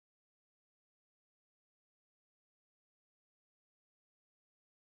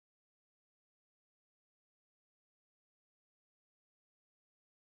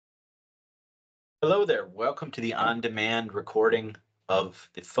Hello there. Welcome to the on-demand recording of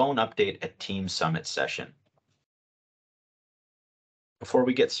the phone update at Team Summit session. Before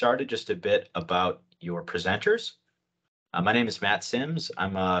we get started, just a bit about your presenters. My name is Matt Sims.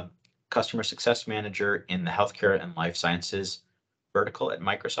 I'm a customer success manager in the healthcare and life sciences vertical at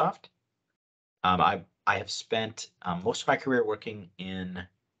Microsoft. I have spent most of my career working in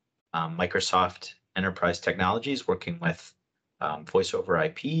Microsoft enterprise technologies, working with voice over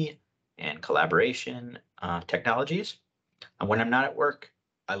IP and collaboration technologies. And when I'm not at work,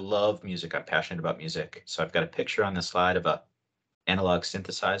 I love music. I'm passionate about music. So I've got a picture on the slide of a analog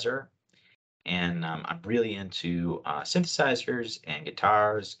synthesizer, and I'm really into synthesizers and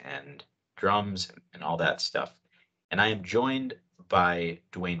guitars and drums and all that stuff. And I am joined by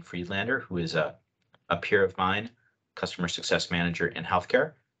Dwayne Friedlander, who is a peer of mine, customer success manager in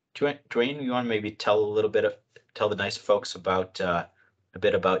healthcare. Dwayne, you want to maybe tell the nice folks about a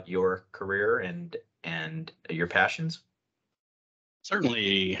bit about your career and your passions?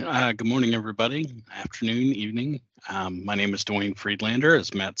 Certainly. Good morning, everybody. Afternoon, evening. My name is Dwayne Friedlander.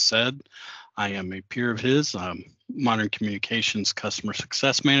 As Matt said, I am a peer of his, Modern Communications Customer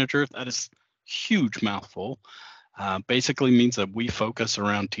Success Manager. That is a huge mouthful. Basically means that we focus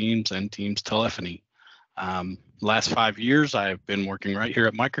around Teams and Teams telephony. Last 5 years, I've been working right here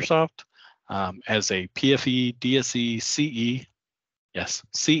at Microsoft as a PFE, DSE, CE. Yes,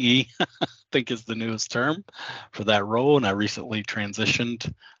 CE, I think is the newest term for that role. And I recently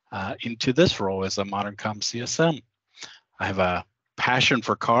transitioned into this role as a Modern Com CSM. I have a passion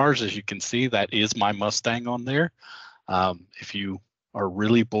for cars, as you can see. That is my Mustang on there. If you are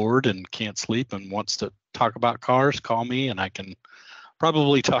really bored and can't sleep and wants to talk about cars, call me and I can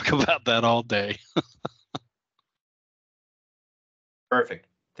probably talk about that all day. Perfect.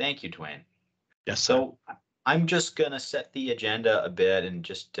 Thank you, Dwayne. Yes, sir. So I'm just going to set the agenda a bit and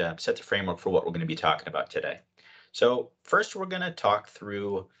just set the framework for what we're going to be talking about today. So first, we're going to talk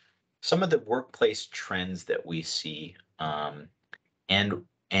through some of the workplace trends that we see and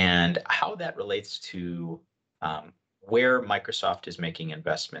how that relates to where Microsoft is making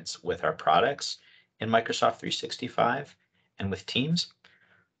investments with our products in Microsoft 365 and with Teams.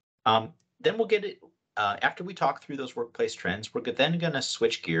 Then we'll get it after we talk through those workplace trends. We're then going to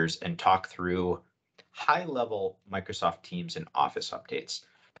switch gears and talk through high-level Microsoft Teams and Office updates.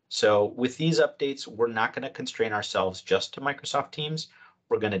 So with these updates, we're not going to constrain ourselves just to Microsoft Teams.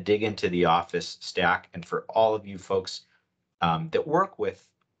 We're going to dig into the Office stack. And for all of you folks that work with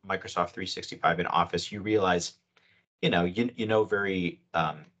Microsoft 365 and Office, you realize, you know very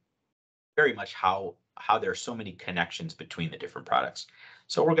much how there are so many connections between the different products.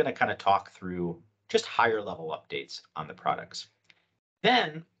 So we're going to kind of talk through just higher level updates on the products.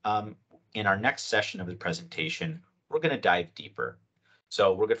 Then in our next session of the presentation, we're going to dive deeper.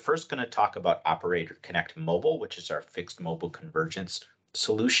 So we're first going to talk about Operator Connect Mobile, which is our fixed mobile convergence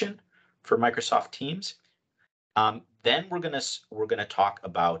solution for Microsoft Teams. Then we're going to talk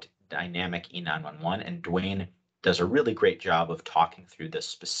about Dynamic E911, and Dwayne does a really great job of talking through the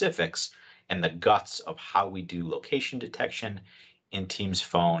specifics and the guts of how we do location detection in Teams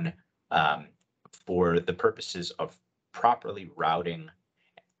Phone for the purposes of properly routing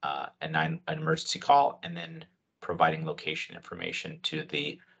an emergency call and then providing location information to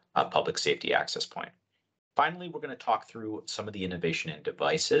the public safety access point. Finally, we're going to talk through some of the innovation in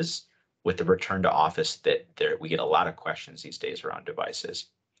devices with the return to office that we get a lot of questions these days around devices.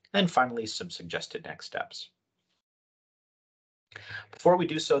 And then finally, some suggested next steps. Before we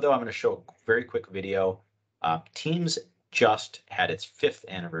do so, though, I'm going to show a very quick video. Teams just had its 5th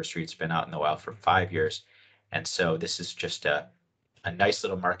anniversary. It's been out in the wild for 5 years. And so this is just a nice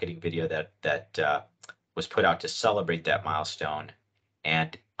little marketing video that was put out to celebrate that milestone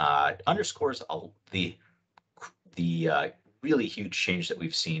and underscores the really huge change that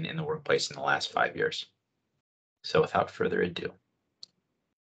we've seen in the workplace in the last 5 years. So without further ado.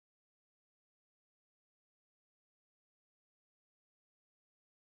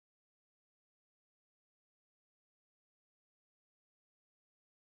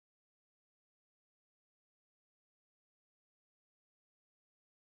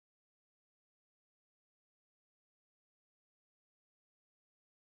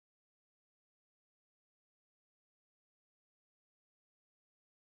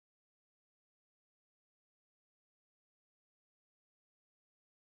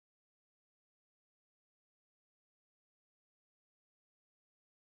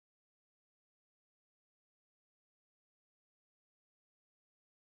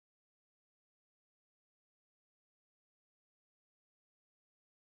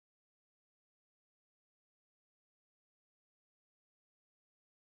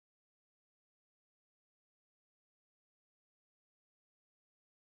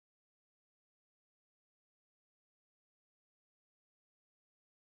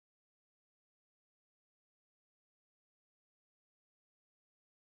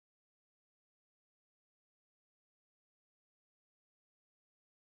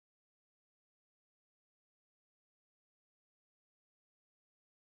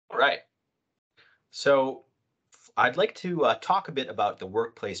 All right. So I'd like to talk a bit about the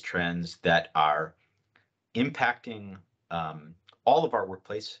workplace trends that are impacting all of our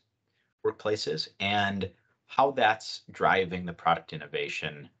workplaces and how that's driving the product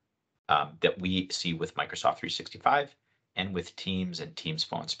innovation that we see with Microsoft 365 and with Teams and Teams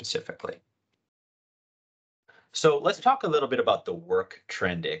Phone specifically. So let's talk a little bit about the Work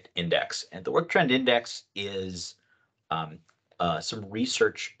Trend Index. And the Work Trend Index is um, some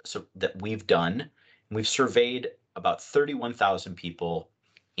research that we've done. We've surveyed about 31,000 people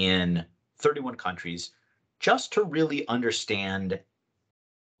in 31 countries just to really understand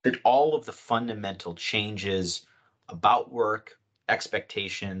that all of the fundamental changes about work,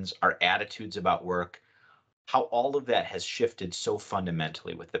 expectations, our attitudes about work, how all of that has shifted so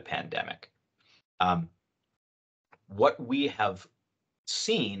fundamentally with the pandemic. Um, what we have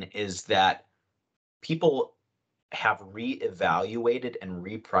seen is that people have reevaluated and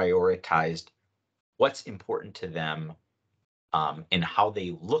reprioritized what's important to them and how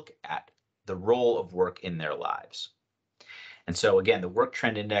they look at the role of work in their lives. And so, again, the Work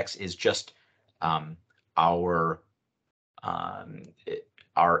Trend Index is just um, our um,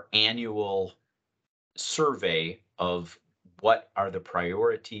 our annual survey of what are the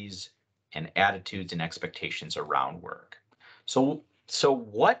priorities and attitudes and expectations around work. So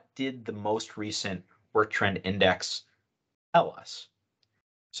what did the most recent Work Trend Index tell us?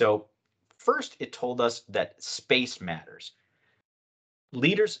 So first, it told us that space matters.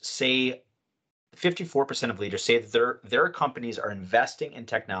 Leaders say 54% of leaders say that their companies are investing in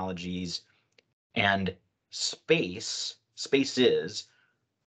technologies and spaces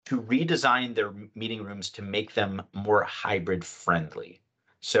to redesign their meeting rooms to make them more hybrid friendly.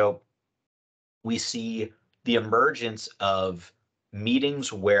 So we see the emergence of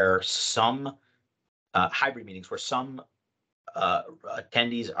meetings where some hybrid meetings where some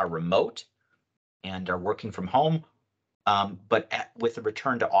attendees are remote and are working from home. With the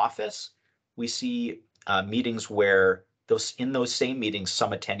return to office, we see meetings where in those same meetings,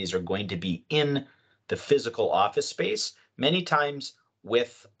 some attendees are going to be in the physical office space, many times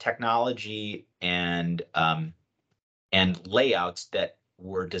with technology and layouts that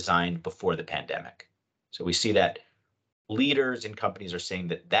were designed before the pandemic. So we see that leaders and companies are saying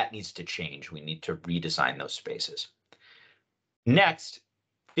that that needs to change. We need to redesign those spaces. Next,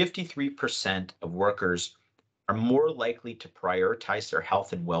 53% of workers are more likely to prioritize their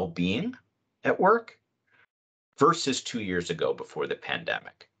health and well-being at work versus 2 years ago before the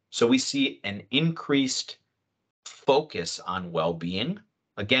pandemic. So we see an increased focus on well-being,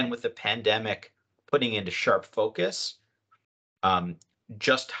 again, with the pandemic putting into sharp focus um,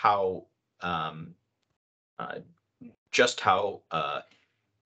 just how um, uh, just how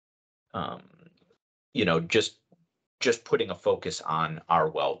um, you know just putting a focus on our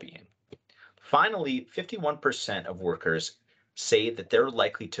well-being. Finally, 51% of workers say that they're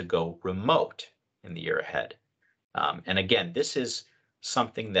likely to go remote in the year ahead. And again, this is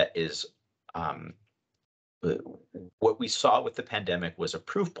something that is um, what we saw with the pandemic was a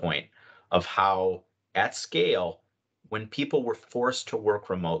proof point of how, at scale, when people were forced to work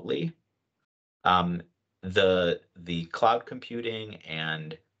remotely, um, the cloud computing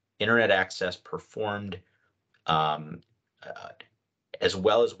and internet access performed um, uh, as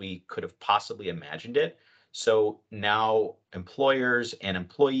well as we could have possibly imagined it. So now employers and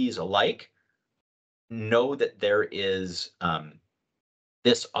employees alike know that there is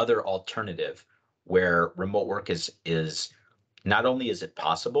this other alternative where remote work is not only is it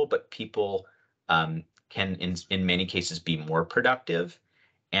possible, but people can in many cases be more productive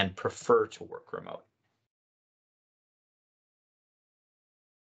and prefer to work remote.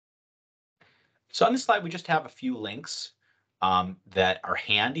 So on this slide, we just have a few links that are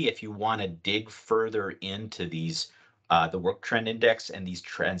handy if you want to dig further into these, the Work Trend Index and these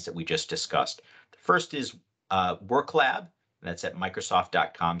trends that we just discussed. The first is WorkLab. That's at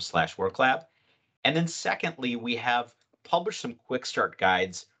microsoft.com/worklab. And then secondly, we have published some quick start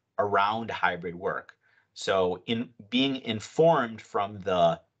guides around hybrid work. So in being informed from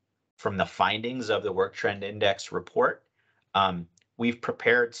the findings of the Work Trend Index report, we've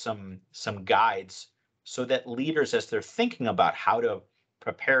prepared some guides so that leaders, as they're thinking about how to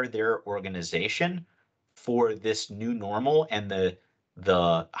prepare their organization for this new normal and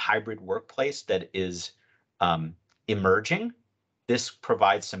the hybrid workplace that is emerging, this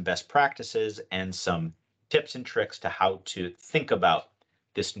provides some best practices and some tips and tricks to how to think about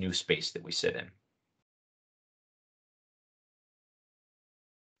this new space that we sit in.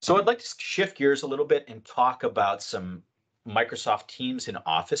 So I'd like to shift gears a little bit and talk about some Microsoft Teams and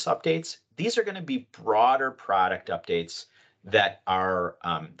Office updates. These are going to be broader product updates that are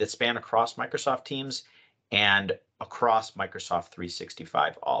that span across Microsoft Teams and across Microsoft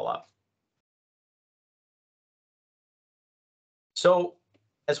 365 all up. So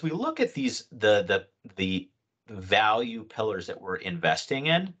as we look at these, the value pillars that we're investing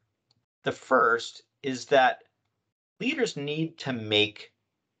in, the first is that leaders need to make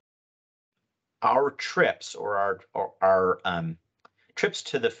our trips or our trips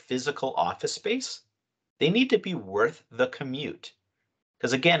to the physical office space, they need to be worth the commute.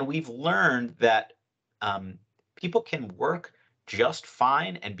 Because again, we've learned that people can work just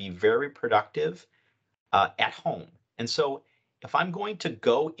fine and be very productive at home. And so if I'm going to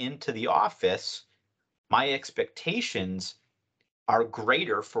go into the office, my expectations are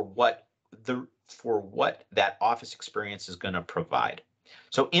greater for what that office experience is going to provide.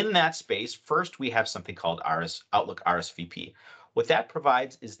 So in that space, first we have something called Outlook RSVP. What that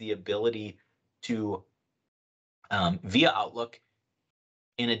provides is the ability to, via Outlook,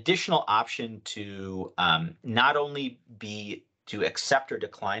 an additional option to not only be to accept or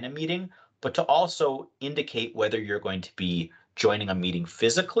decline a meeting, but to also indicate whether you're going to be joining a meeting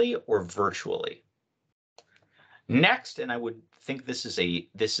physically or virtually. Next, and I would think this is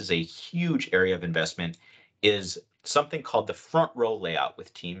a huge area of investment, is something called the front row layout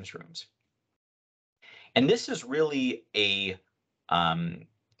with Teams rooms. And this is really a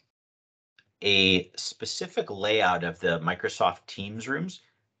specific layout of the Microsoft Teams rooms.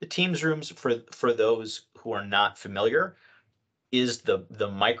 The Teams rooms, for those who are not familiar, is the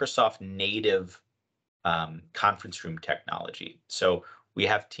Microsoft native conference room technology. So we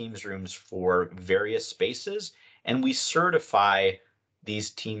have Teams rooms for various spaces, and we certify these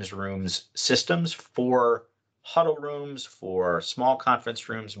Teams rooms systems for huddle rooms, for small conference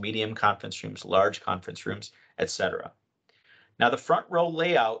rooms, medium conference rooms, large conference rooms, etc. Now, the front row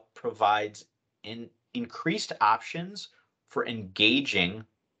layout provides increased options for engaging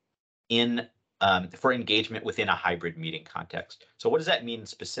for engagement within a hybrid meeting context. So what does that mean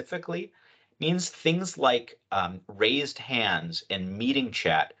specifically? It means things like raised hands and meeting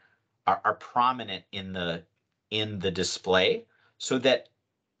chat are prominent in the display, so that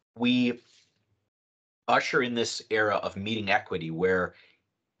we usher in this era of meeting equity where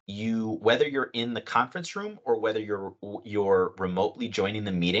whether you're in the conference room or whether you're remotely joining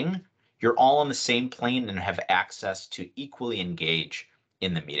the meeting, you're all on the same plane and have access to equally engage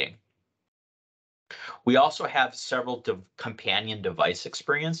in the meeting. We also have several companion device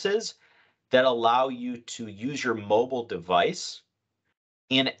experiences that allow you to use your mobile device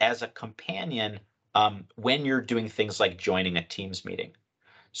as a companion when you're doing things like joining a Teams meeting.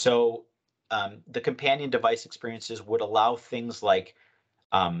 So the companion device experiences would allow things like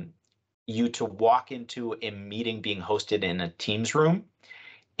you to walk into a meeting being hosted in a Teams room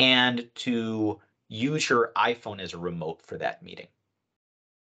and to use your iPhone as a remote for that meeting.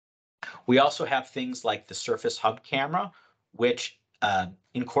 We also have things like the Surface Hub camera, which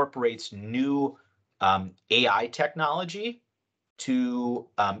incorporates new AI technology to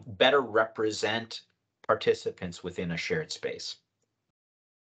better represent participants within a shared space.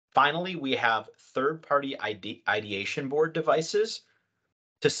 Finally, we have third-party ideation board devices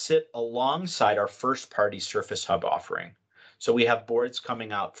to sit alongside our first-party Surface Hub offering. So we have boards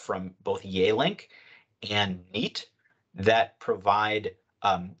coming out from both Yealink and Neat that provide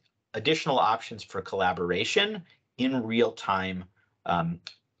additional options for collaboration in real time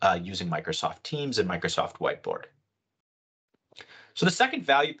using Microsoft Teams and Microsoft Whiteboard. So the second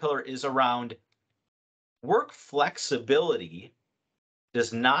value pillar is around work flexibility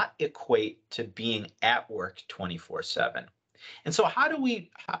does not equate to being at work 24/7. And so how do we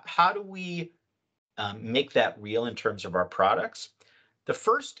make that real in terms of our products? The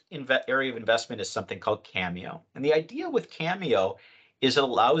first area of investment is something called Cameo. And the idea with Cameo is it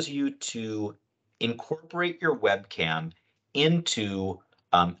allows you to incorporate your webcam into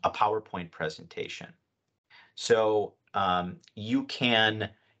a PowerPoint presentation. So you can,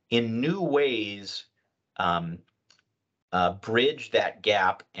 in new ways, bridge that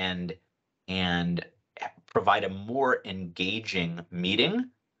gap and provide a more engaging meeting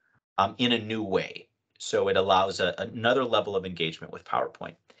in a new way. So it allows another level of engagement with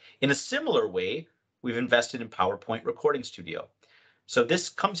PowerPoint. In a similar way, we've invested in PowerPoint Recording Studio. So this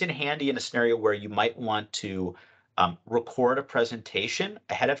comes in handy in a scenario where you might want to record a presentation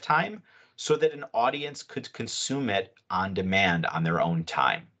ahead of time so that an audience could consume it on demand on their own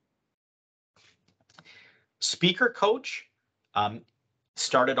time. Speaker Coach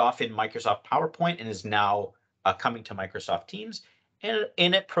started off in Microsoft PowerPoint and is now coming to Microsoft Teams, and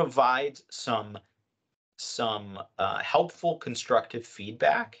it provides some helpful constructive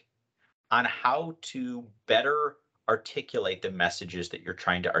feedback on how to better articulate the messages that you're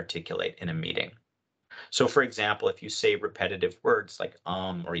trying to articulate in a meeting. So for example, if you say repetitive words like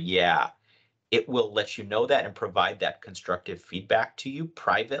or yeah, it will let you know that and provide that constructive feedback to you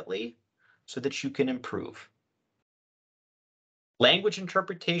privately so that you can improve. Language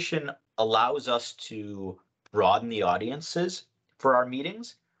interpretation allows us to broaden the audiences for our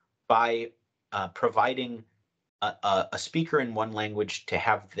meetings by providing a speaker in one language to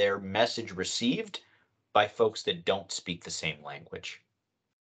have their message received by folks that don't speak the same language.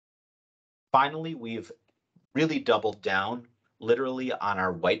 Finally, we've really doubled down literally on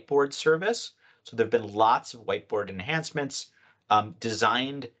our whiteboard service. So there have been lots of whiteboard enhancements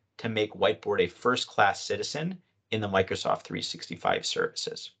designed to make whiteboard a first-class citizen in the Microsoft 365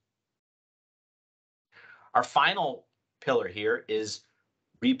 services. Our final pillar here is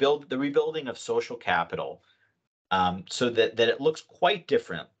the rebuilding of social capital so that it looks quite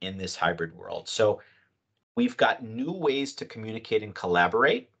different in this hybrid world. So we've got new ways to communicate and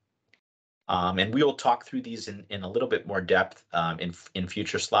collaborate. And we will talk through these in a little bit more depth in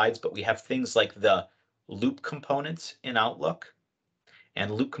future slides, but we have things like the loop components in Outlook.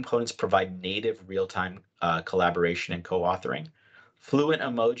 And loop components provide native real-time collaboration and co-authoring. Fluent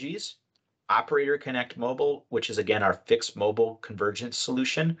emojis, Operator Connect Mobile, which is again our fixed mobile convergence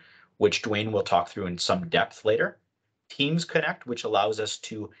solution, which Dwayne will talk through in some depth later. Teams Connect, which allows us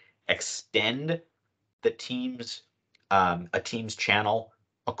to extend the Teams, a Teams channel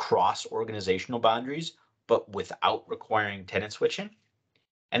across organizational boundaries, but without requiring tenant switching.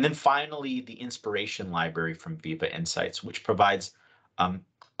 And then finally, the inspiration library from Viva Insights, which provides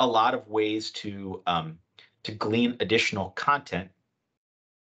a lot of ways to glean additional content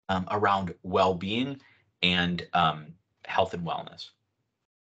around well-being and health and wellness.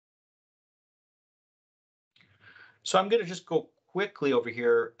 So I'm going to just go quickly over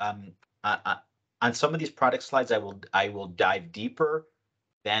here on some of these product slides. I will dive deeper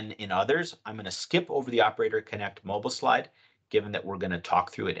than in others. I'm going to skip over the Operator Connect mobile slide, given that we're going to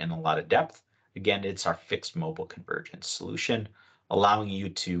talk through it in a lot of depth. Again, it's our fixed mobile convergence solution, allowing you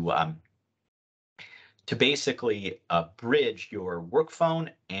to basically bridge your work phone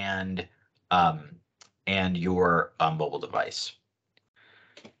and your mobile device.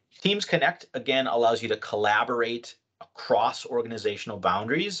 Teams Connect, again, allows you to collaborate across organizational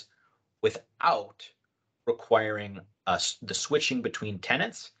boundaries without requiring the switching between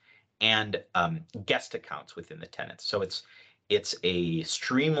tenants and guest accounts within the tenants. So it's a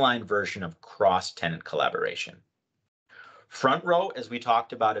streamlined version of cross-tenant collaboration. Front Row, as we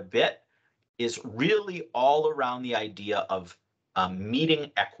talked about a bit, is really all around the idea of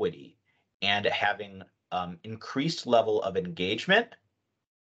meeting equity and having increased level of engagement,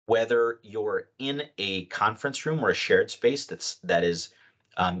 whether you're in a conference room or a shared space that is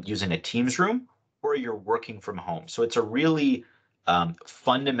using a Teams room, or you're working from home. So it's a really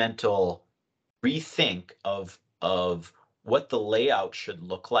fundamental rethink of what the layout should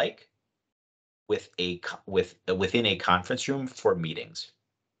look like within a conference room for meetings.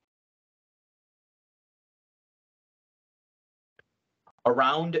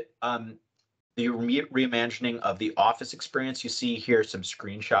 Around the reimagining of the Office experience, you see here some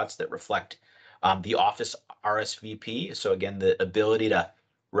screenshots that reflect the Office RSVP. So again, the ability to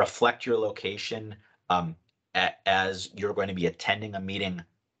reflect your location as you're going to be attending a meeting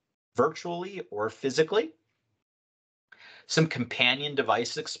virtually or physically. Some companion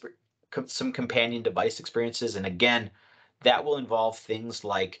device experiences, and again, that will involve things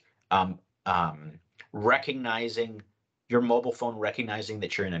like recognizing your mobile phone, recognizing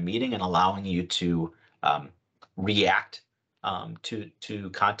that you're in a meeting and allowing you to react to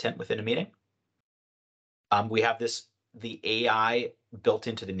content within a meeting. We have the AI built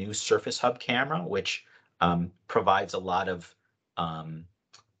into the new Surface Hub camera, which provides a lot of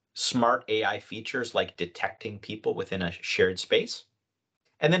smart AI features like detecting people within a shared space.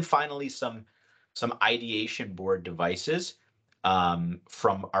 And then finally, some ideation board devices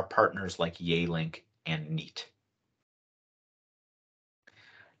from our partners like Yealink and Neat.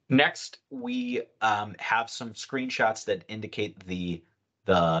 Next, we have some screenshots that indicate the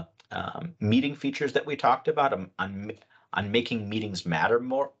meeting features that we talked about on making meetings matter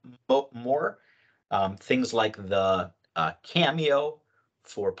more. Things like the Cameo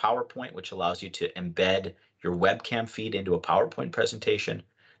for PowerPoint, which allows you to embed your webcam feed into a PowerPoint presentation.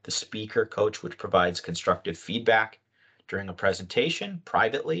 The Speaker Coach, which provides constructive feedback during a presentation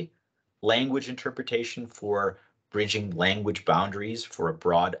privately. Language interpretation for bridging language boundaries for a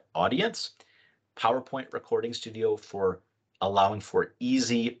broad audience. PowerPoint Recording Studio for allowing for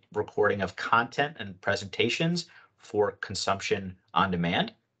easy recording of content and presentations for consumption on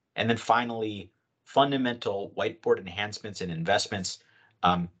demand. And then finally, fundamental whiteboard enhancements and investments,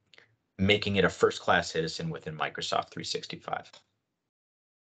 making it a first-class citizen within Microsoft 365.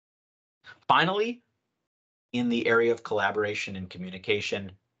 Finally, in the area of collaboration and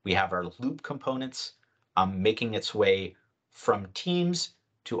communication, we have our loop components making its way from Teams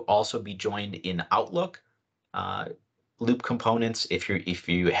to also be joined in Outlook. Loop components, if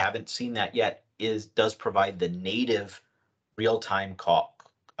you haven't seen that yet, does provide the native real-time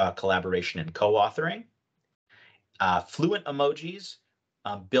collaboration and co-authoring. Fluent emojis,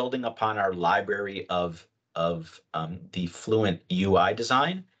 building upon our library of the Fluent UI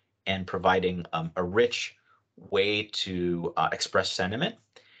design and providing a rich way to express sentiment.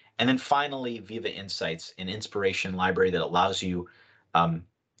 And then finally, Viva Insights, an inspiration library that allows you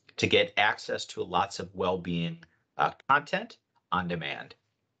to get access to lots of well-being content on demand.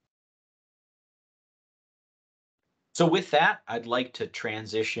 So with that, I'd like to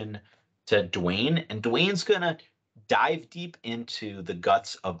transition to Dwayne, and Dwayne's going to dive deep into the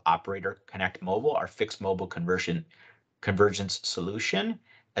guts of Operator Connect Mobile, our fixed mobile convergence solution,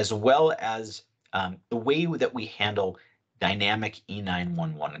 as well as the way that we handle dynamic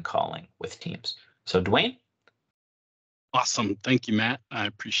E911 calling with Teams. So Dwayne? Awesome. Thank you, Matt. I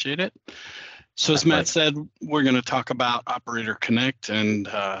appreciate it. So as Matt said, we're going to talk about Operator Connect, and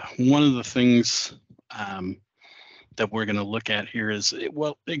one of the things that we're going to look at here is,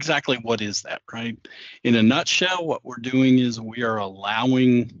 well, exactly what is that, right? In a nutshell, what we're doing is we are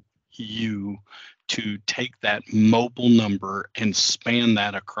allowing you to take that mobile number and span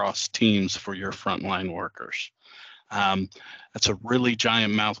that across Teams for your frontline workers. That's a really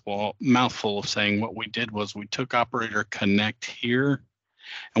giant mouthful of saying what we did was we took Operator Connect here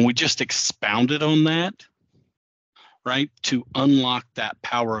and we just expounded on that, right, to unlock that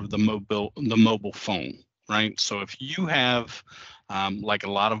power of the mobile phone, right? So if you have, like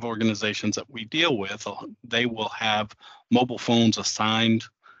a lot of organizations that we deal with, they will have mobile phones assigned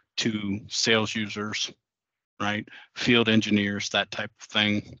to sales users, right, field engineers, that type of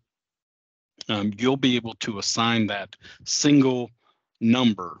thing. You'll be able to assign that single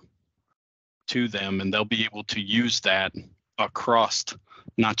number to them, and they'll be able to use that across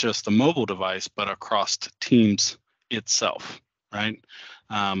not just the mobile device, but across Teams itself, right?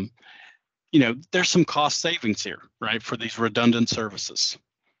 You know, there's some cost savings here, right, for these redundant services,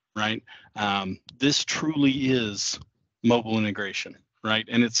 right? This truly is mobile integration, right?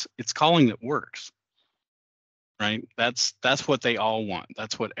 And it's calling that works. Right, that's what they all want.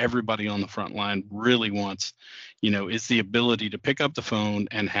 That's what everybody on the front line really wants, you know, is the ability to pick up the phone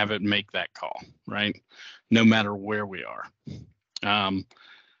and have it make that call, right? No matter where we are.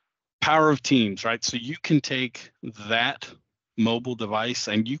 Power of Teams, right? So you can take that mobile device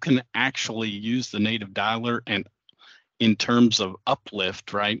and you can actually use the native dialer, and in terms of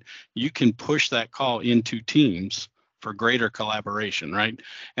uplift, right, you can push that call into Teams for greater collaboration, right?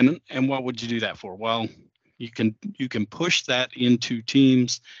 And what would you do that for? Well, you can push that into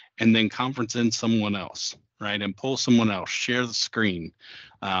Teams and then conference in someone else, right? And pull someone else, share the screen,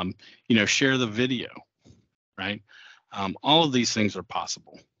 you know, share the video, right? All of these things are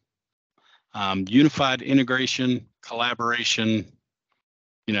possible. Unified integration, collaboration,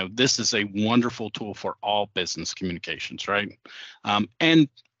 you know, this is a wonderful tool for all business communications, right? And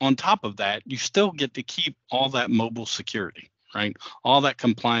on top of that, you still get to keep all that mobile security, right? All that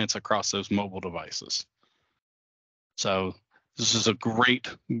compliance across those mobile devices. So this is a great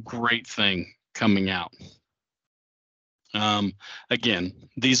thing coming out. Again,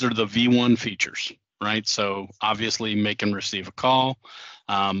 these are the V1 features, right? So obviously make and receive a call,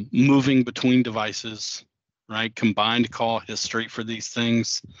 moving between devices, right? Combined call history for these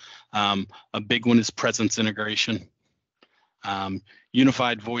things. A big one is presence integration,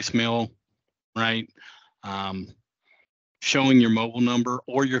 unified voicemail, right? Showing your mobile number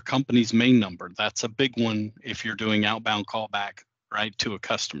or your company's main number. That's a big one if you're doing outbound callback, right, to a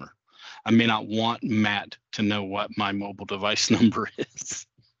customer. I may not want Matt to know what my mobile device number is.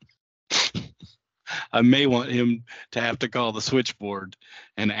 I may want him to have to call the switchboard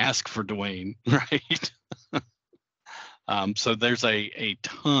and ask for Dwayne, right? So there's a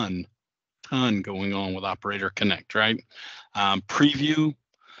ton going on with Operator Connect, right? Preview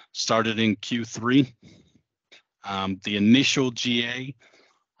started in Q3. The initial GA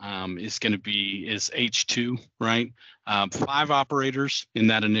is H2, right? 5 operators in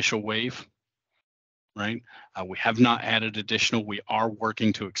that initial wave, right? We have not added additional. We are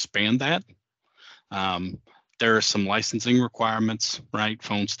working to expand that. There are some licensing requirements, right?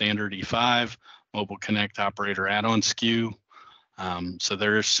 Phone standard E5, Mobile Connect operator add-on SKU. So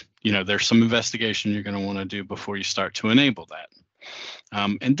there's some investigation you're going to want to do before you start to enable that.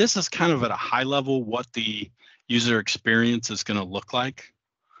 And this is kind of at a high level what the user experience is going to look like.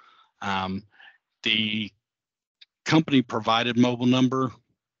 The company provided mobile number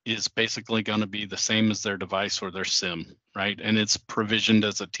is basically going to be the same as their device or their SIM, right? And it's provisioned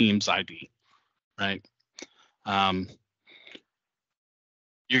as a Teams ID, right? You're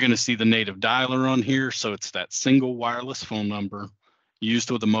going to see the native dialer on here. So it's that single wireless phone number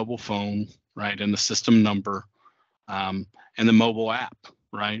used with a mobile phone, right? And the system number and the mobile app,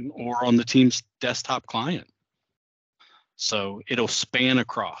 right? Or on the Teams desktop client. So it'll span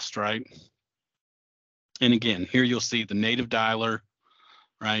across, right? And again, here you'll see the native dialer,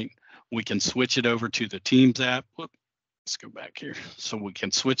 right? We can switch it over to the Teams app. Whoop, let's go back here. So we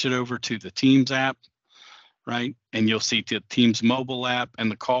can switch it over to the Teams app, right? And you'll see the Teams mobile app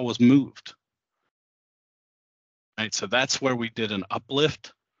and the call was moved, right? So that's where we did an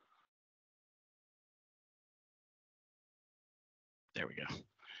uplift. There we go.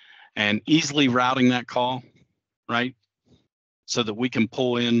 And easily routing that call, right? So that we can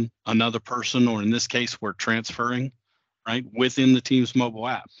pull in another person, or in this case, we're transferring, right, within the Teams mobile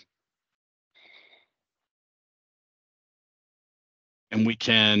app. And we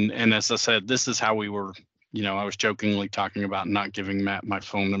can, and as I said, this is how we were, I was jokingly talking about not giving Matt my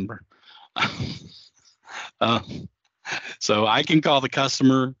phone number. So I can call the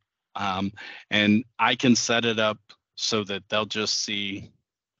customer and I can set it up so that they'll just see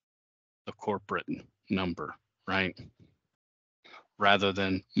the corporate number, right? Rather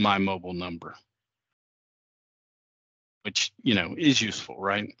than my mobile number, which, is useful,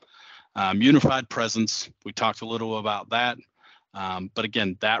 right? Unified presence, we talked a little about that. But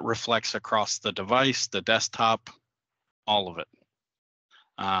again, that reflects across the device, the desktop, all of it.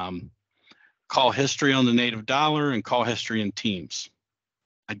 Call history on the native dialer and call history in Teams,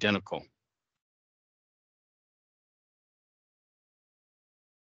 identical.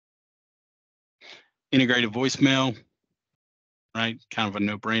 Integrated voicemail, right? Kind of a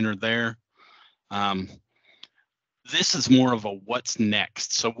no-brainer there. This is more of a what's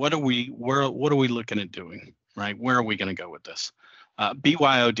next. So what are we looking at doing, right? Where are we going to go with this?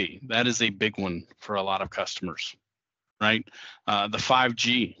 BYOD, that is a big one for a lot of customers, right? The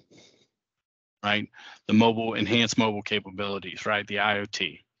 5G, right? The enhanced mobile capabilities, right? The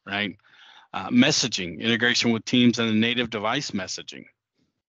IoT, right? Messaging, integration with Teams and the native device messaging.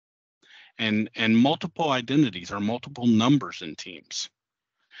 And multiple identities or multiple numbers in Teams.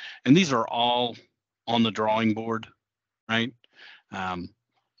 And these are all on the drawing board, right?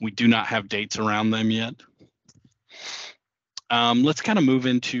 We do not have dates around them yet. Let's kind of move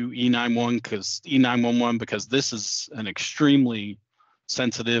into E911 because this is an extremely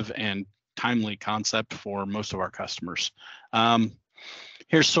sensitive and timely concept for most of our customers.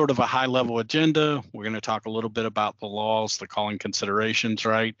 Here's sort of a high-level agenda. We're going to talk a little bit about the laws, the calling considerations,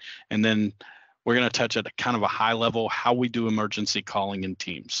 right? And then we're going to touch at kind of a high level how we do emergency calling in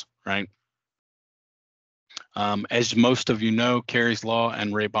Teams, right? As most of you know, Kerry's Law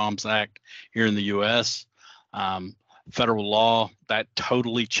and Ray-Baum's Act here in the U.S., federal law that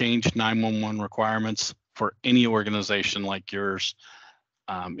totally changed 911 requirements for any organization like yours.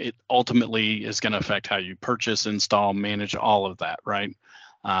 It ultimately is going to affect how you purchase, install, manage all of that, right?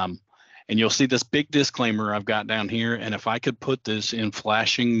 And you'll see this big disclaimer I've got down here. And if I could put this in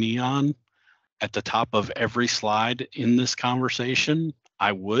flashing neon at the top of every slide in this conversation,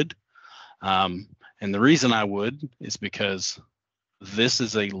 I would. And the reason I would is because this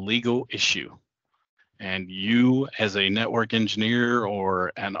is a legal issue. And you as a network engineer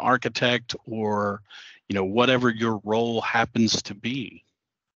or an architect or, whatever your role happens to be,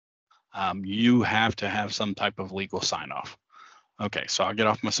 you have to have some type of legal sign off. Okay, so I'll get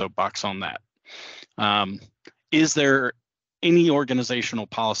off my soapbox on that. Is there any organizational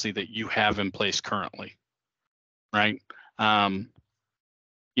policy that you have in place currently, right?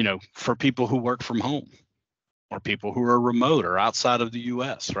 For people who work from home or people who are remote or outside of the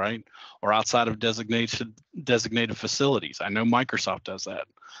US, right? Or outside of designated facilities. I know Microsoft does that.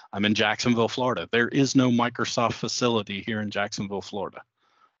 I'm in Jacksonville, Florida. There is no Microsoft facility here in Jacksonville, Florida.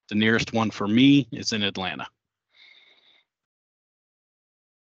 The nearest one for me is in Atlanta.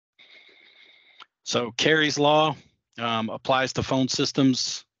 So Kerry's Law applies to phone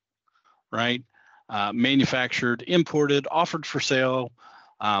systems, right? Manufactured, imported, offered for sale,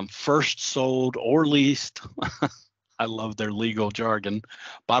 first sold or leased. I love their legal jargon.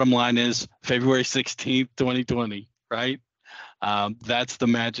 Bottom line is February 16th, 2020, right? That's the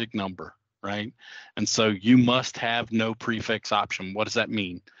magic number, right? And so you must have no prefix option. What does that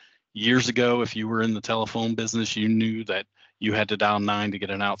mean? Years ago, if you were in the telephone business, you knew that you had to dial 9 to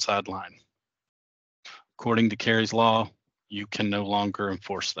get an outside line. According to Kerry's Law, you can no longer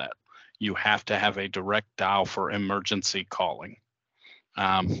enforce that. You have to have a direct dial for emergency calling.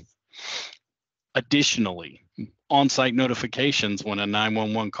 Additionally, on-site notifications when a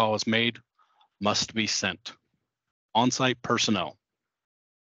 911 call is made must be sent. On-site personnel,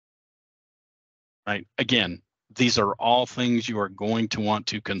 right? Again, these are all things you are going to want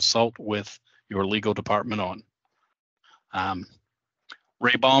to consult with your legal department on.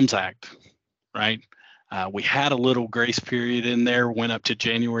 Ray Baum's Act, right? We had a little grace period in there, went up to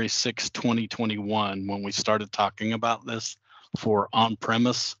January 6, 2021, when we started talking about this for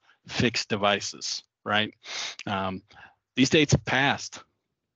on-premise fixed devices, right? These dates have passed,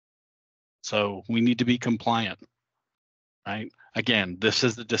 so we need to be compliant, right? Again, this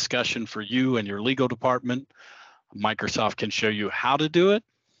is the discussion for you and your legal department. Microsoft can show you how to do it,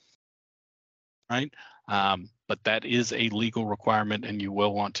 right? But that is a legal requirement, and you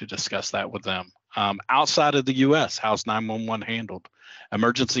will want to discuss that with them. Outside of the US, how's 911 handled?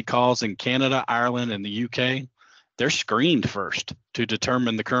 Emergency calls in Canada, Ireland, and the UK, they're screened first to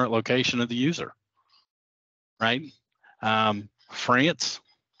determine the current location of the user, right? France,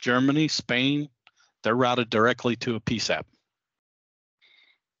 Germany, Spain, they're routed directly to a PSAP.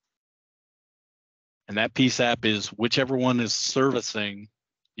 And that PSAP is whichever one is servicing,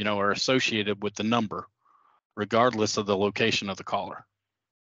 or associated with the number, regardless of the location of the caller.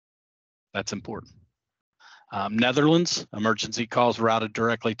 That's important. Netherlands, emergency calls routed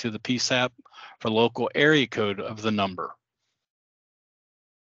directly to the PSAP for local area code of the number.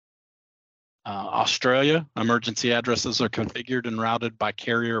 Australia, emergency addresses are configured and routed by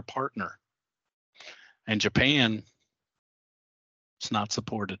carrier partner. And Japan, it's not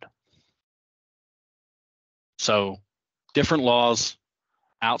supported. So different laws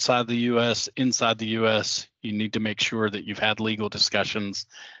outside the US, inside the US, you need to make sure that you've had legal discussions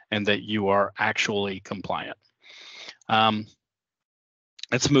and that you are actually compliant.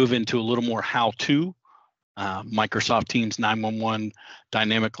 Let's move into a little more how-to. Microsoft Teams 911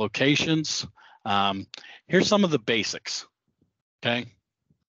 dynamic locations. Here's some of the basics, okay?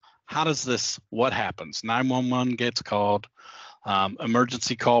 How does this, what happens? 911 gets called,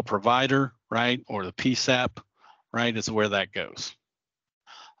 emergency call provider, right? Or the PSAP, right, is where that goes.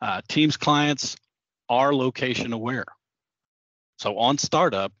 Teams clients are location aware. So on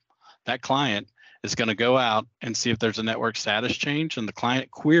startup, that client is going to go out and see if there's a network status change, and the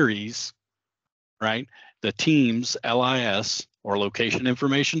client queries, right, the Teams LIS or location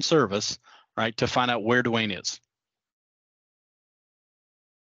information service, right, to find out where Dwayne is.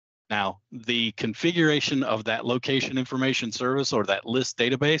 Now, the configuration of that location information service or that list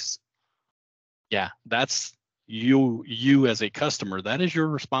database, yeah, that's you as a customer, that is your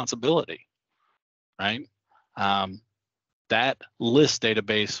responsibility, right? That list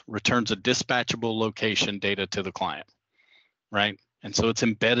database returns a dispatchable location data to the client, right? And so it's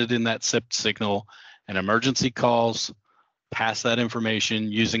embedded in that SIP signal, and emergency calls pass that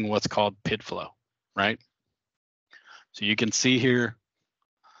information using what's called PID flow, right? So you can see here,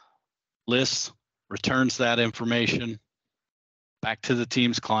 lists returns that information back to the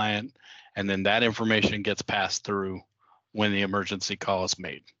Teams client, and then that information gets passed through when the emergency call is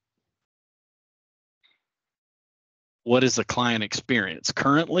made. What is the client experience?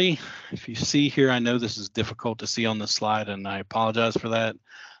 Currently, if you see here, I know this is difficult to see on the slide, and I apologize for that,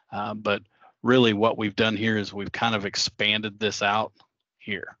 but really what we've done here is we've kind of expanded this out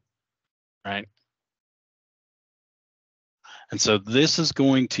here, right? And so this is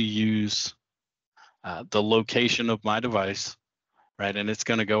going to use the location of my device, right? And it's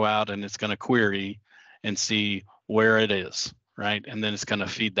going to go out and it's going to query and see where it is, right? And then it's going to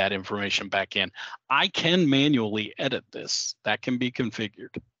feed that information back in. I can manually edit this. That can be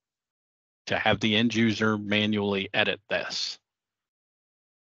configured to have the end user manually edit this,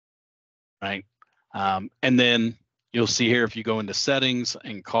 right? And then you'll see here, if you go into settings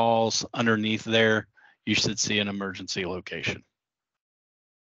and calls, underneath there, you should see an emergency location.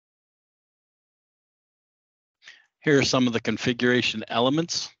 Here are some of the configuration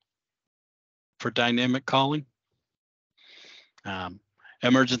elements for dynamic calling.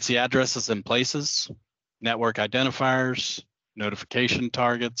 Emergency addresses and places, network identifiers, notification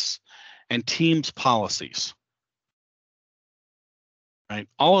targets, and Teams policies. Right?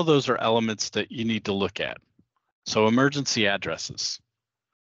 All of those are elements that you need to look at. So emergency addresses,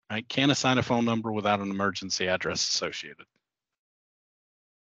 right? Can't assign a phone number without an emergency address associated.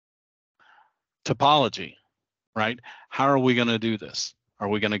 Topology, right? How are we going to do this? Are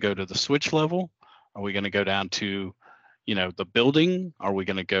we going to go to the switch level? Are we going to go down to, the building? Are we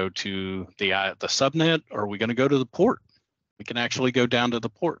going to go to the subnet? Or are we going to go to the port? We can actually go down to the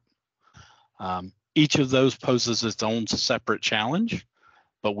port. Each of those poses its own separate challenge,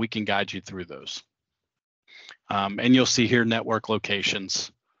 but we can guide you through those. And you'll see here network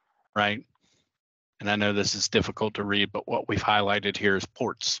locations, right? And I know this is difficult to read, but what we've highlighted here is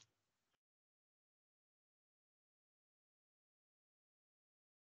ports.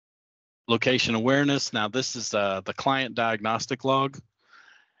 Location awareness. Now this is the client diagnostic log.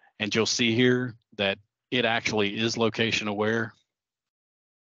 And you'll see here that it actually is location aware.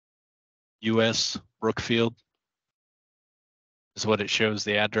 US Brookfield is what it shows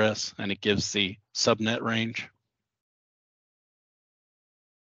the address, and it gives the subnet range.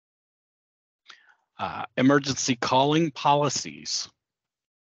 Emergency calling policies,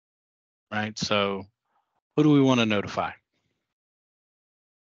 right? So who do we want to notify?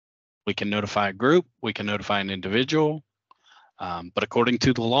 We can notify a group, we can notify an individual, but according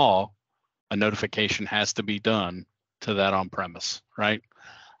to the law, a notification has to be done to that on-premise, right?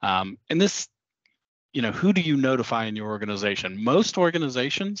 And this, who do you notify in your organization? Most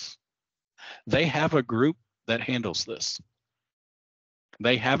organizations, they have a group that handles this.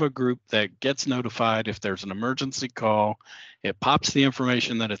 They have a group that gets notified if there's an emergency call. It pops the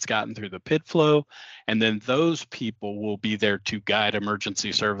information that it's gotten through the PID flow, and then those people will be there to guide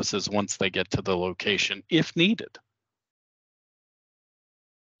emergency services once they get to the location if needed.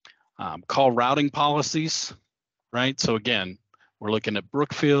 Call routing policies, right? So again, we're looking at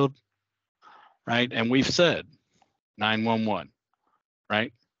Brookfield, right? And we've said 911,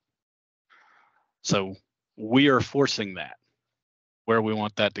 right? So we are forcing that where we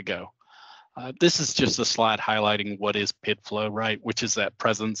want that to go. This is just a slide highlighting what is PID flow, right? Which is that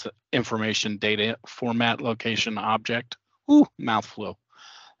presence information data format location object. Ooh, mouth flow.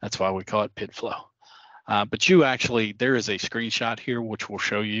 That's why we call it PID flow. But there is a screenshot here which will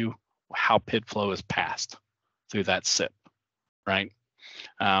show you how PID flow is passed through that SIP, right?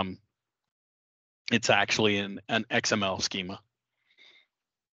 It's actually in an XML schema.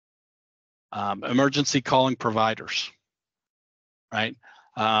 Emergency calling providers, right?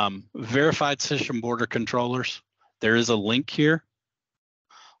 Verified session border controllers. There is a link here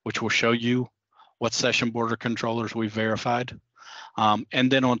which will show you what session border controllers we've verified. And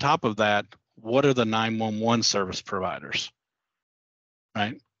then on top of that, what are the 911 service providers,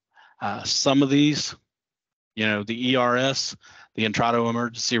 right? Some of these, the ERS, the Intrado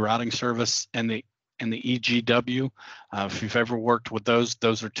Emergency Routing Service, and the EGW. If you've ever worked with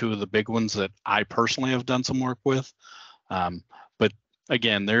those are two of the big ones that I personally have done some work with. But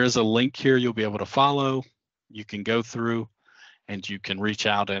again, there is a link here you'll be able to follow. You can go through and you can reach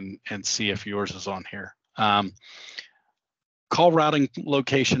out and see if yours is on here. Call routing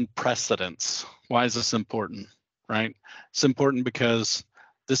location precedence. Why is this important, right? It's important because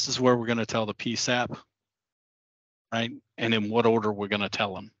this is where we're going to tell the PSAP, right? And in what order we're going to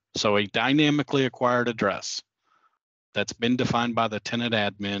tell them. So a dynamically acquired address that's been defined by the tenant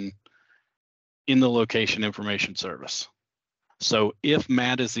admin in the location information service. So if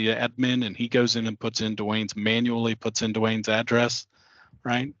Matt is the admin and he goes in and manually puts in Dwayne's address,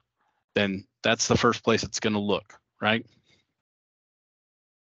 right? Then that's the first place it's going to look, right?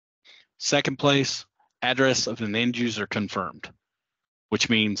 Second place, address of an end user confirmed, which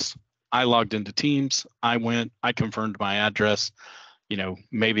means I logged into Teams, I confirmed my address.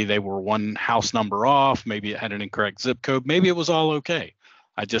 Maybe they were one house number off, maybe it had an incorrect zip code, maybe it was all okay.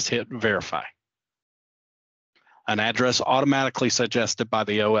 I just hit verify. An address automatically suggested by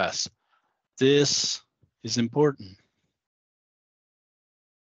the OS. This is important.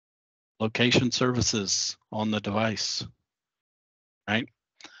 Location services on the device, right?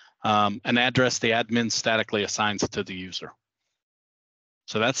 An address the admin statically assigns to the user.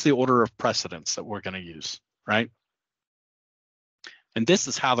 So that's the order of precedence that we're going to use, right? And this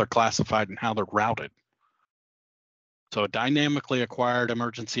is how they're classified and how they're routed. So a dynamically acquired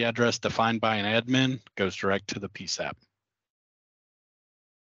emergency address defined by an admin goes direct to the PSAP.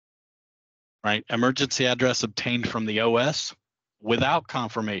 Right? Emergency address obtained from the OS without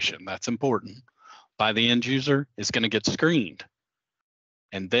confirmation, that's important, by the end user is going to get screened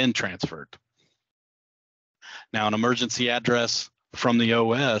and then transferred. Now, an emergency address from the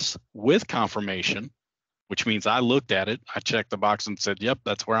OS with confirmation, which means I looked at it, I checked the box and said, yep,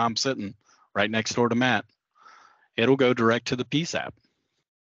 that's where I'm sitting, right next door to Matt. It'll go direct to the PSAP.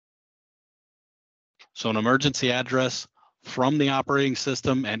 So an emergency address from the operating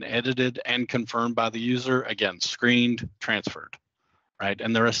system and edited and confirmed by the user, again, screened, transferred, right?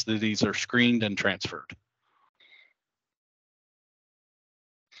 And the rest of these are screened and transferred.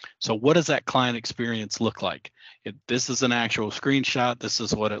 So what does that client experience look like? This is an actual screenshot. This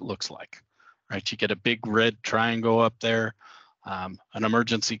is what it looks like, right? You get a big red triangle up there. An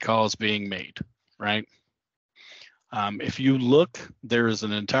emergency call is being made, right? If you look, there is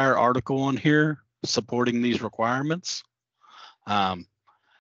an entire article on here supporting these requirements.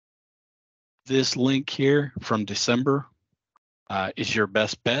 This link here from December is your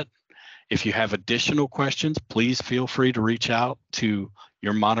best bet. If you have additional questions, please feel free to reach out to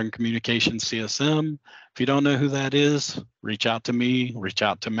your Modern Communications CSM. If you don't know who that is, reach out to me, reach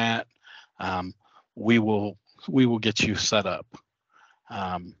out to Matt. We will get you set up.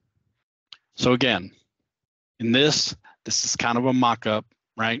 So again, in this is kind of a mock-up,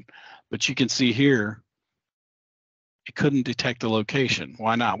 right? But you can see here, it couldn't detect the location.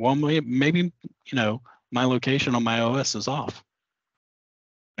 Why not? Well, maybe my location on my OS is off.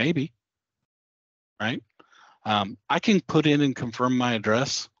 Maybe, right? I can put in and confirm my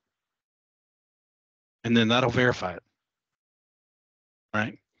address, and then that'll verify it,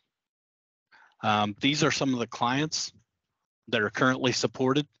 right? These are some of the clients that are currently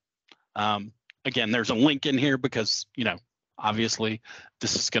supported. Again, there's a link in here because, obviously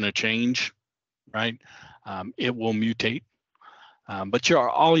this is going to change, right? It will mutate, but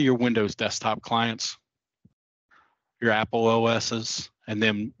all your Windows desktop clients, your Apple OSs, and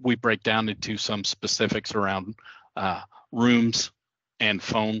then we break down into some specifics around rooms and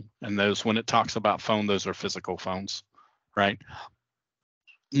phone. And those, when it talks about phone, those are physical phones, right?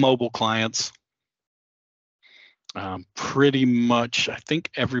 Mobile clients. Pretty much, I think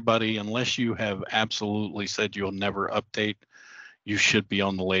everybody, unless you have absolutely said you'll never update, you should be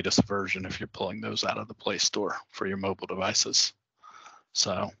on the latest version if you're pulling those out of the Play Store for your mobile devices.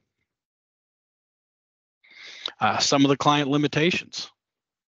 So some of the client limitations.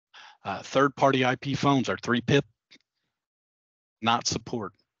 Third-party IP phones are 3-pip, not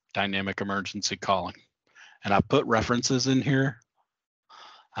support dynamic emergency calling. And I put references in here.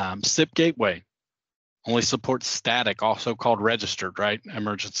 SIP gateway only supports static, also called registered, right?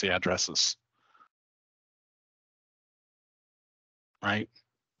 Emergency addresses, right?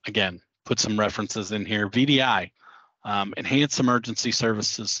 Again, put some references in here. VDI, enhanced emergency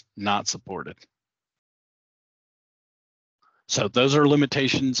services, not supported. So those are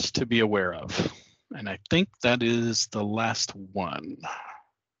limitations to be aware of. And I think that is the last one.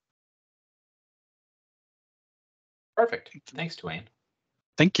 Perfect. Thanks, Dwayne.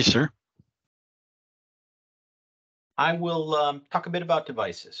 Thank you, sir. I will talk a bit about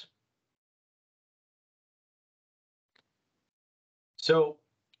devices. So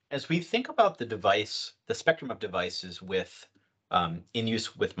as we think about the spectrum of devices with in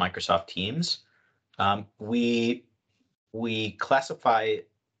use with Microsoft Teams, we classify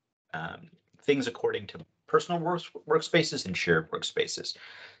things according to personal workspaces and shared workspaces.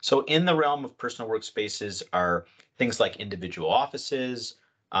 So in the realm of personal workspaces are things like individual offices,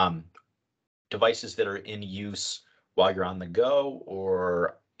 devices that are in use while you're on the go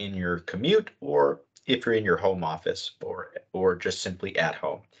or in your commute, or if you're in your home office or just simply at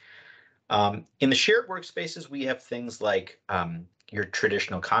home. In the shared workspaces, we have things like your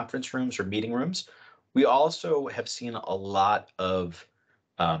traditional conference rooms or meeting rooms. We also have seen a lot of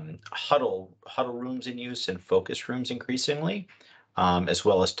huddle rooms in use and focus rooms increasingly, as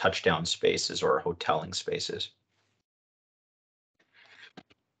well as touchdown spaces or hoteling spaces.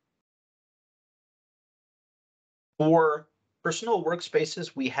 For personal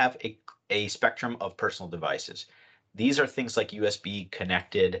workspaces, we have a spectrum of personal devices. These are things like USB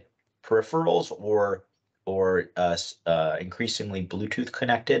connected peripherals or increasingly Bluetooth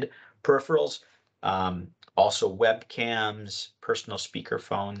connected peripherals. Also webcams, personal speaker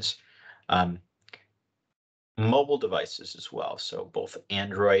phones, mobile devices as well. So both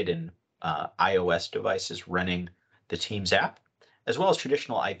Android and iOS devices running the Teams app, as well as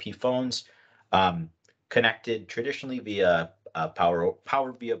traditional IP phones, connected traditionally via power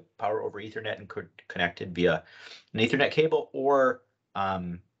over Ethernet and connected via an Ethernet cable, or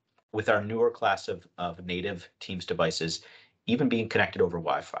with our newer class of native Teams devices, even being connected over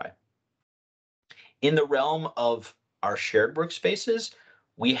Wi-Fi. In the realm of our shared workspaces,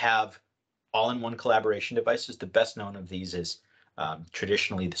 we have all-in-one collaboration devices. The best known of these is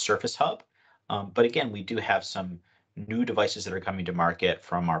traditionally the Surface Hub. But again, we do have some new devices that are coming to market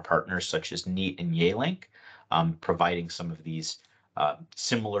from our partners such as Neat and Yealink, providing some of these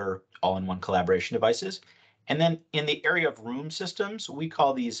similar all-in-one collaboration devices. And then in the area of room systems, we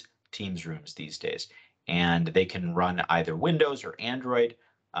call these Teams rooms these days. And they can run either Windows or Android,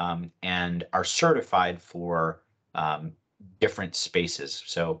 and are certified for different spaces.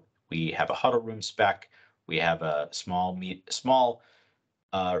 So we have a huddle room spec, we have a small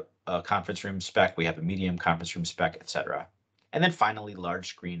conference room spec, we have a medium conference room spec, etc. And then finally, large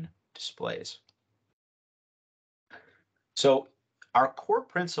screen displays. So our core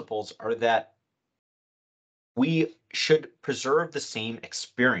principles are that we should preserve the same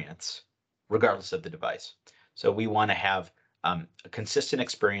experience regardless of the device. So we want to have a consistent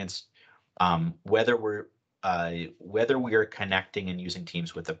experience, whether we are connecting and using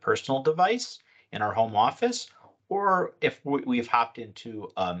Teams with a personal device in our home office, or if we've hopped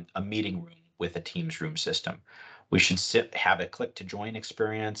into a meeting room with a Teams room system. We should have a click to join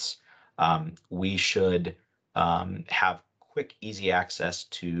experience. We should have quick, easy access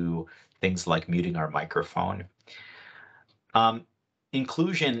to things like muting our microphone. Um,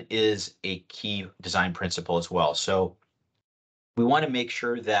 Inclusion is a key design principle as well. So we want to make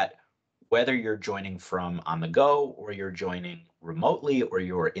sure that whether you're joining from on the go or you're joining remotely or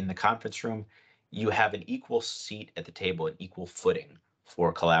you're in the conference room, you have an equal seat at the table, an equal footing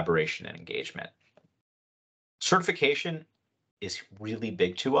for collaboration and engagement. Certification is really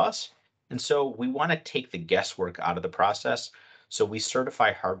big to us. And so we want to take the guesswork out of the process. So we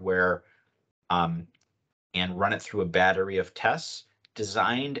certify hardware um, and run it through a battery of tests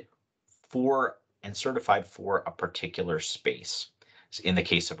designed for and certified for a particular space. So in the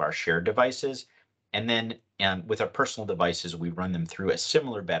case of our shared devices, and then with our personal devices, we run them through a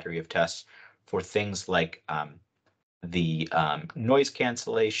similar battery of tests for things like the noise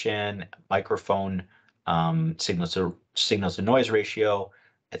cancellation, microphone signals to noise ratio,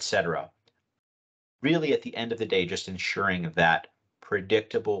 etc. Really, at the end of the day, just ensuring that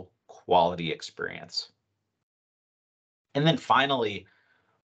predictable quality experience. And then finally,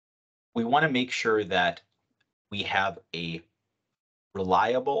 we want to make sure that we have a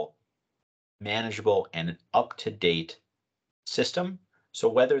reliable, manageable, and up-to-date system. So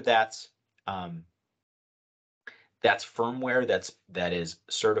whether that's firmware that is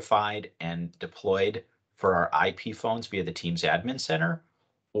certified and deployed for our IP phones via the Teams Admin Center,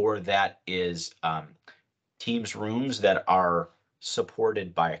 or that is Teams rooms that are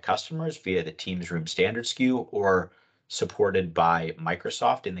supported by customers via the Teams Room Standard SKU, or supported by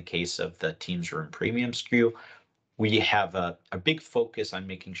Microsoft in the case of the Teams Room Premium SKU. We have a big focus on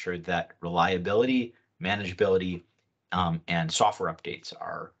making sure that reliability, manageability, and software updates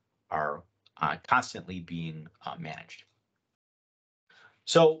are constantly being managed.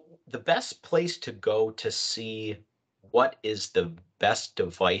 So the best place to go to see what is the best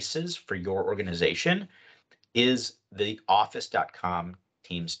devices for your organization is the office.com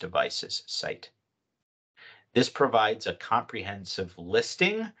Teams Devices site. This provides a comprehensive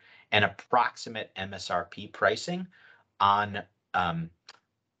listing and approximate MSRP pricing on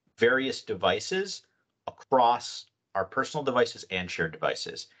various devices across our personal devices and shared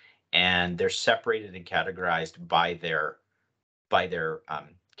devices. And they're separated and categorized by their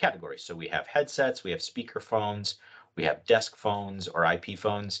categories. So we have headsets, we have speaker phones, we have desk phones or IP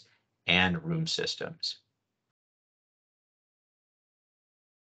phones, and room systems.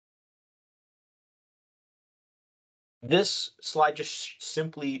 This slide just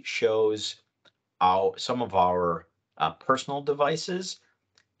simply shows some of our personal devices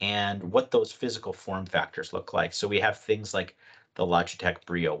and what those physical form factors look like. So we have things like the Logitech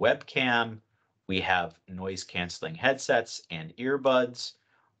Brio webcam, we have noise canceling headsets and earbuds,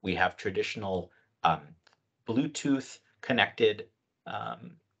 we have traditional Bluetooth connected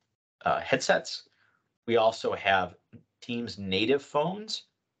headsets. We also have Teams native phones,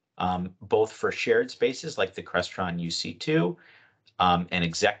 both for shared spaces like the Crestron UC2, and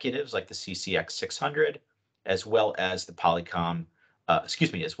executives like the CCX 600, as well as the Polycom,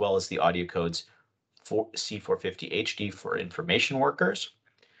 as well as the audio codes for C450 HD for information workers.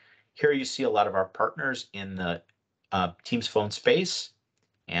 Here you see a lot of our partners in the Teams phone space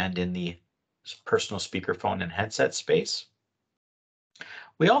and in the personal speakerphone and headset space.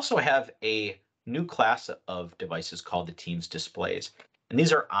 We also have a new class of devices called the Teams displays. And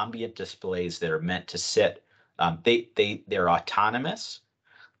these are ambient displays that are meant to sit, they're autonomous,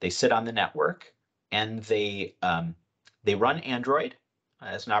 they sit on the network, and they run Android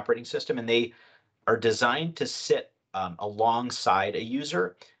as an operating system, and they are designed to sit alongside a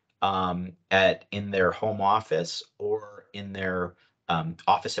user in their home office or in their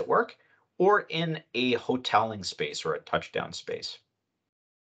office at work, or in a hoteling space or a touchdown space.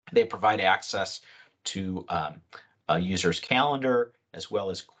 They provide access to a user's calendar, as well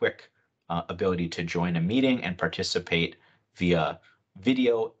as quick ability to join a meeting and participate via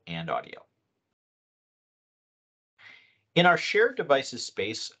video and audio. In our shared devices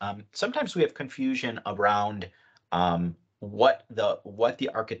space, sometimes we have confusion around what the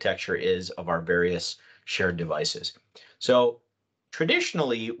architecture is of our various shared devices. So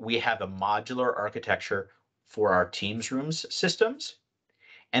traditionally, we have a modular architecture for our Teams rooms systems.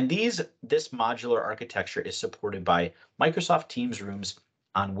 And this modular architecture is supported by Microsoft Teams rooms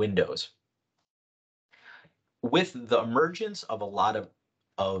on Windows. with the emergence of a lot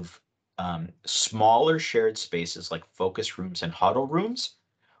of smaller shared spaces like focus rooms and huddle rooms,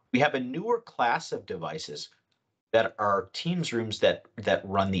 we have a newer class of devices that are Teams rooms that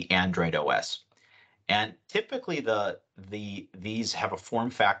run the Android OS. And typically these have a form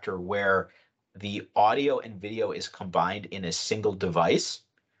factor where the audio and video is combined in a single device,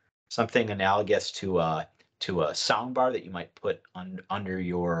 something analogous to a sound bar that you might put under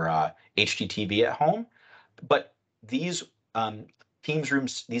your HDTV at home. But these Teams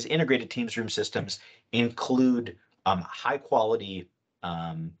rooms, these integrated Teams room systems include high quality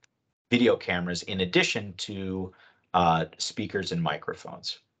video cameras in addition to speakers and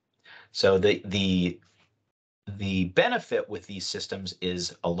microphones. So the benefit with these systems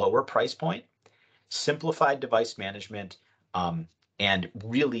is a lower price point, simplified device management, and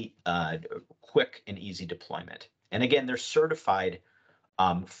really quick and easy deployment. And again, they're certified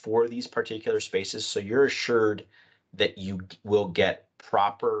for these particular spaces, so you're assured that you will get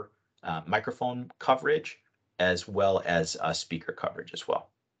proper microphone coverage as well as speaker coverage as well.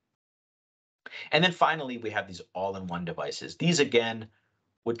 And then finally, we have these all-in-one devices. These, again,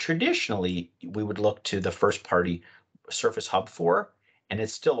 would traditionally, we would look to the first-party Surface Hub for, and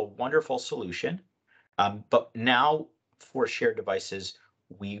it's still a wonderful solution. But now for shared devices,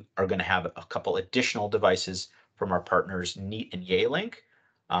 we are going to have a couple additional devices from our partners, Neat and Yealink,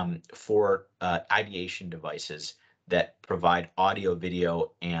 for ideation devices that provide audio,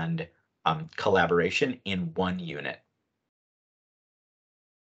 video, and collaboration in one unit.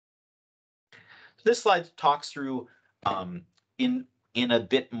 This slide talks through in a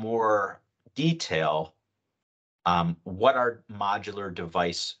bit more detail what our modular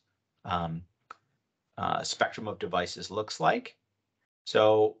device spectrum of devices looks like.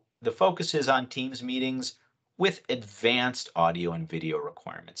 So the focus is on Teams meetings with advanced audio and video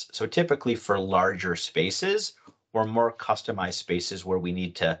requirements. So typically for larger spaces or more customized spaces where we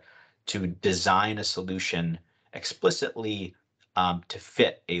need to design a solution explicitly to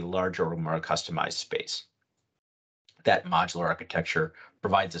fit a larger or more customized space. That modular architecture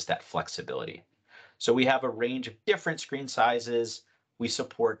provides us that flexibility. So we have a range of different screen sizes. We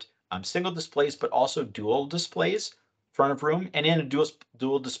support single displays, but also dual displays front of room. And in a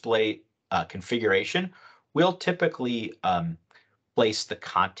dual display configuration, we'll typically place the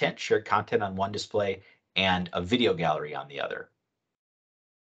content, shared content on one display and a video gallery on the other.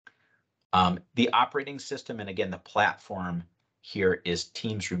 The operating system, and again, the platform here is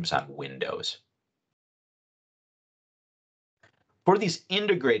Teams Rooms on Windows. For these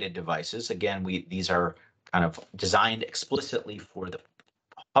integrated devices, again, these are kind of designed explicitly for the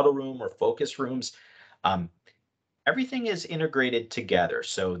huddle room or focus rooms. Everything is integrated together,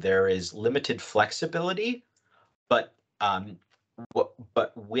 so there is limited flexibility, but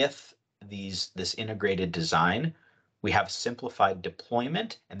with this integrated design, we have simplified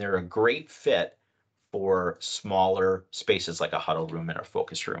deployment, and they're a great fit for smaller spaces like a huddle room and a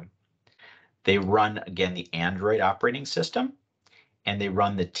focus room. They run, again, the Android operating system, and they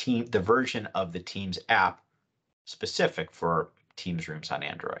run the version of the Teams app specific for Teams rooms on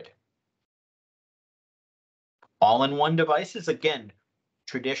Android. All-in-one devices, again,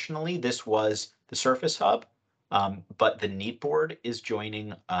 traditionally this was the Surface Hub, but the Neat board is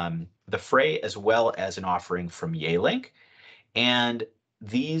joining the fray, as well as an offering from Yealink. And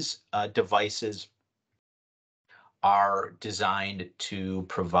these devices are designed to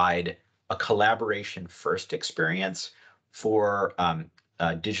provide a collaboration first experience for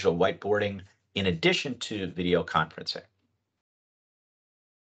digital whiteboarding in addition to video conferencing.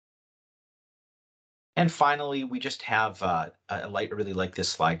 And finally, we just have I really like this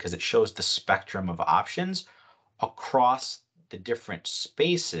slide because it shows the spectrum of options across the different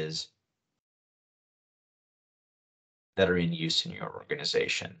spaces that are in use in your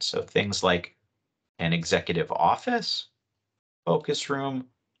organization. So things like an executive office, focus room,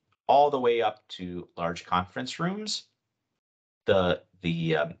 all the way up to large conference rooms, the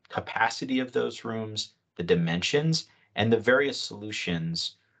capacity of those rooms, the dimensions, and the various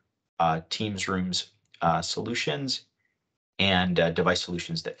solutions, Teams rooms solutions, and device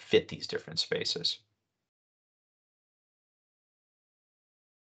solutions that fit these different spaces.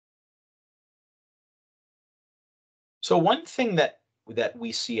 So one thing that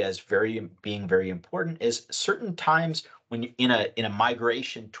we see as being very important is certain times when you, in a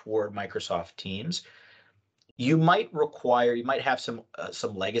migration toward Microsoft Teams, you might have some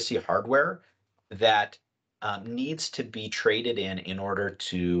legacy hardware that needs to be traded in order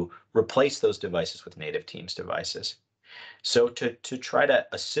to replace those devices with native Teams devices. So to try to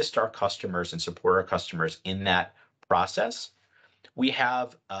assist our customers and support our customers in that process, we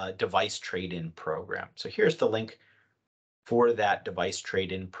have a device trade-in program. So here's the link for that device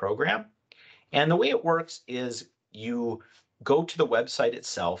trade-in program. And the way it works is you go to the website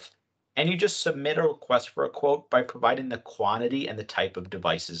itself and you just submit a request for a quote by providing the quantity and the type of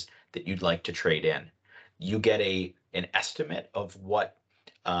devices that you'd like to trade in. You get an estimate of what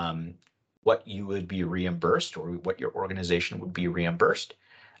you would be reimbursed or what your organization would be reimbursed.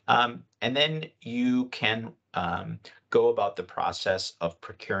 And then you can go about the process of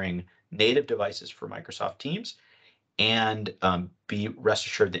procuring native devices for Microsoft Teams and be rest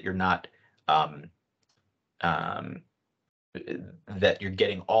assured that you're not um, um, that you're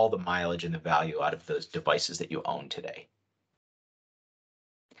getting all the mileage and the value out of those devices that you own today.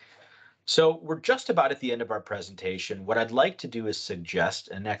 So we're just about at the end of our presentation. What I'd like to do is suggest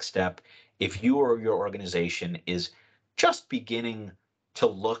a next step if you or your organization is just beginning to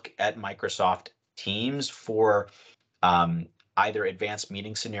look at Microsoft Teams for either advanced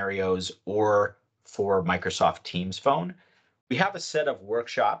meeting scenarios or for Microsoft Teams Phone. We have a set of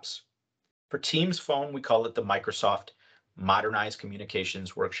workshops. For Teams Phone, we call it the Microsoft Modernized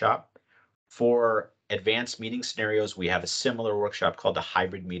Communications Workshop. For advanced meeting scenarios, we have a similar workshop called the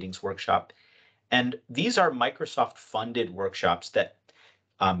Hybrid Meetings Workshop. And these are Microsoft funded workshops that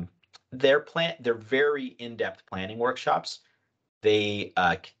they're very in-depth planning workshops. They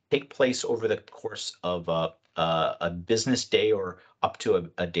take place over the course of a business day or up to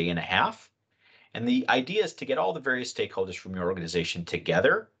a day and a half. And the idea is to get all the various stakeholders from your organization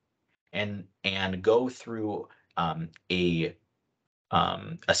together and go through a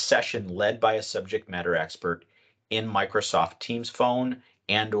session led by a subject matter expert in Microsoft Teams Phone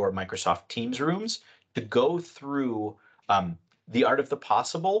and or Microsoft Teams rooms to go through the art of the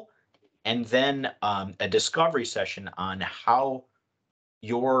possible, and then a discovery session on how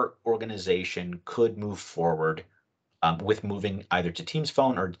your organization could move forward with moving either to Teams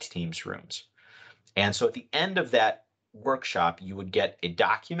Phone or to Teams rooms. And so at the end of that workshop, you would get a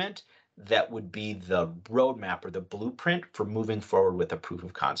document that would be the roadmap or the blueprint for moving forward with a proof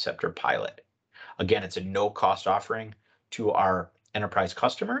of concept or pilot. Again, it's a no-cost offering to our enterprise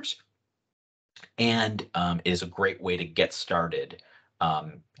customers, and it is a great way to get started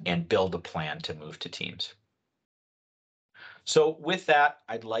and build a plan to move to Teams. So with that,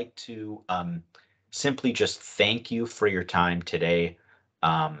 I'd like to simply just thank you for your time today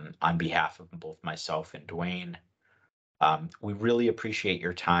on behalf of both myself and Dwayne. We really appreciate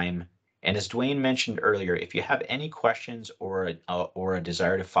your time. And as Dwayne mentioned earlier, if you have any questions or a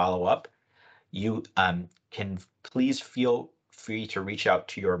desire to follow up, you can please feel free to reach out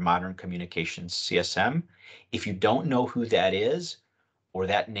to your Modern Communications CSM. If you don't know who that is, or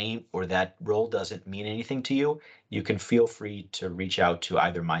that name or that role doesn't mean anything to you, you can feel free to reach out to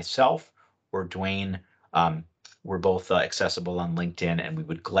either myself or Dwayne. We're both accessible on LinkedIn, and we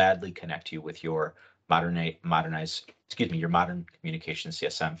would gladly connect you with your Modern Communications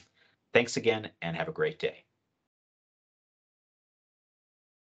CSM. Thanks again, and have a great day.